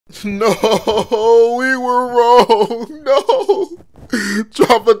No, we were wrong. No.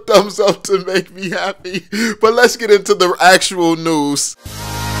 Drop a thumbs up to make me happy. But let's get into the actual news.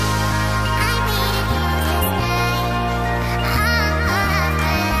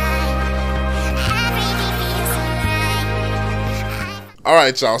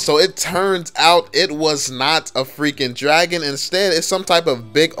 Alright, y'all, so it turns out it was not a freaking dragon. Instead, it's some type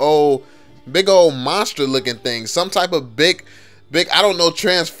of big old monster looking thing. Some type of big, I don't know,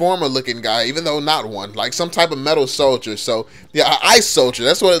 transformer looking guy, even though not one. Like some type of metal soldier. So, yeah, an ice soldier.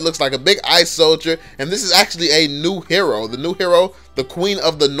 That's what it looks like, a big ice soldier. And this is actually a new hero. The new hero, the Queen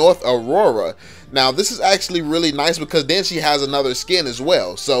of the North, Aurora. Now, this is actually really nice because then she has another skin as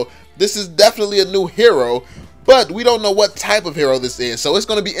well. So, this is definitely a new hero. But we don't know what type of hero this is, so it's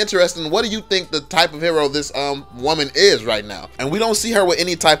going to be interesting. What do you think the type of hero this woman is right now? And we don't see her with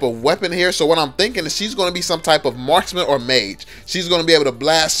any type of weapon here, so what I'm thinking is she's going to be some type of marksman or mage. She's going to be able to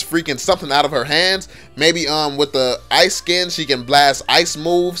blast freaking something out of her hands. Maybe with the ice skin, she can blast ice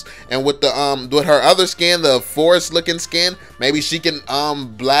moves, and with the with her other skin, the forest looking skin, maybe she can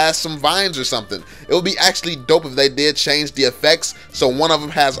blast some vines or something. It would be actually dope if they did change the effects, so one of them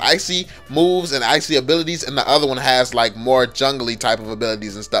has icy moves and icy abilities, and the other one has like more jungly type of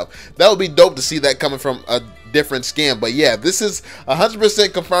abilities and stuff. That would be dope to see that coming from a different skin. But yeah, this is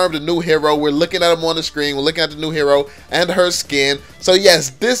 100% confirmed a new hero. We're looking at him on the screen. We're looking at the new hero and her skin. So yes,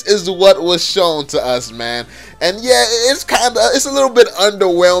 this is what was shown to us, man. And yeah, it's a little bit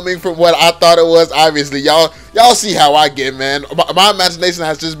underwhelming from what I thought it was. Obviously, y'all see how I get, man. My imagination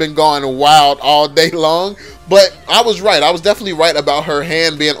has just been going wild all day long. But I was right. I was definitely right about her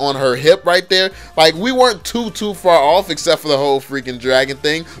hand being on her hip right there. Like, we weren't too far off except for the whole freaking dragon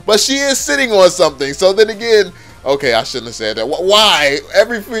thing. But she is sitting on something. So then again, okay, I shouldn't have said that. Why?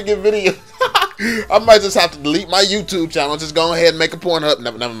 Every freaking video. I might just have to delete my YouTube channel. Just go ahead and make a Pornhub.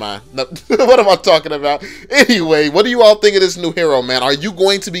 Never mind. No, what am I talking about? Anyway, what do you all think of this new hero, man? Are you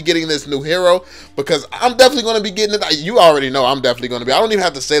going to be getting this new hero? Because I'm definitely going to be getting it. You already know I'm definitely going to be. I don't even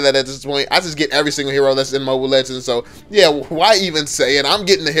have to say that at this point. I just get every single hero that's in Mobile Legends. So, yeah, why even say it? I'm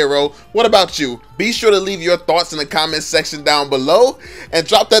getting the hero. What about you? Be sure to leave your thoughts in the comment section down below. And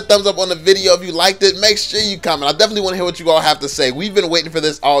drop that thumbs up on the video if you liked it. Make sure you comment. I definitely want to hear what you all have to say. We've been waiting for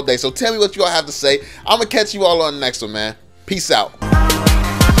this all day. So tell me what you all have to say. I'm going to catch you all on the next one, man. Peace out.